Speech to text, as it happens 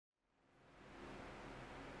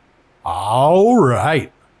All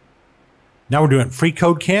right. Now we're doing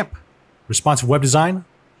FreeCodeCamp, responsive web design.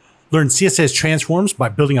 Learn CSS transforms by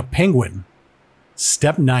building a penguin.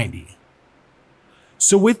 Step 90.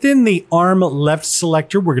 So within the arm left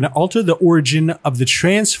selector, we're going to alter the origin of the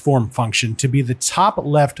transform function to be the top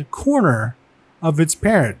left corner of its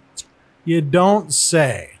parent. You don't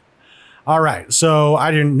say. All right, so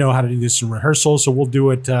I didn't know how to do this in rehearsal, so we'll do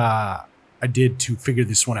it. I did to figure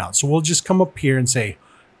this one out. So we'll just come up here and say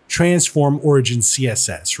transform origin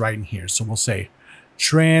CSS right in here. So we'll say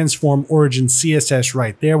transform origin CSS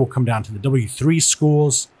right there. We'll come down to the W3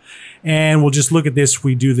 schools and we'll just look at this.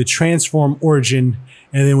 We do the transform origin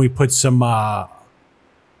and then we put some,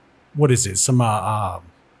 what is it? Some, come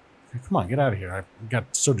on, get out of here. I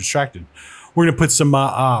got so distracted. We're going to put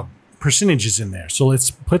some percentages in there. So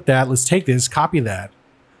let's put that. Let's take this, copy that,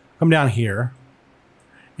 come down here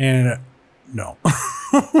and no.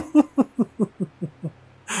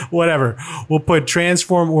 Whatever. We'll put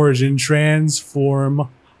transform origin, transform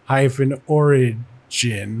hyphen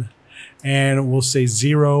origin, and we'll say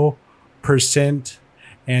 0%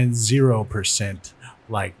 and 0%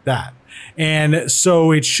 like that. And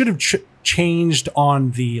so it should have changed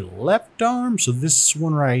on the left arm. So this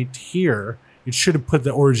one right here, it should have put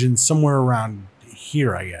the origin somewhere around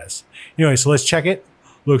here, I guess. Anyway, so let's check it.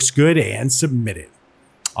 Looks good and submit it.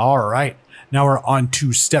 All right. Now we're on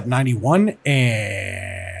to step 91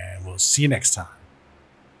 and we'll see you next time.